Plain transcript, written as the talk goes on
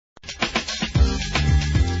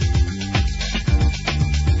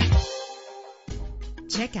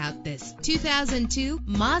Check out this 2002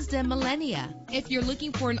 Mazda Millenia. If you're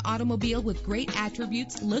looking for an automobile with great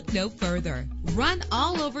attributes, look no further. Run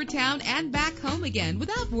all over town and back home again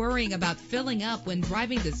without worrying about filling up when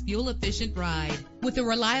driving this fuel-efficient ride. With a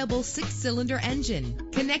reliable 6-cylinder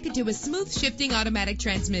engine connected to a smooth shifting automatic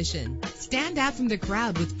transmission. Stand out from the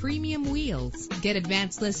crowd with premium wheels. Get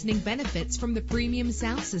advanced listening benefits from the premium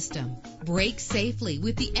sound system. Brake safely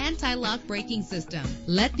with the anti-lock braking system.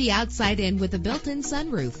 Let the outside in with a built-in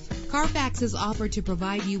sunroof. Carfax is offered to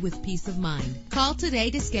provide you with peace of mind. Call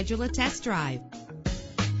today to schedule a test drive.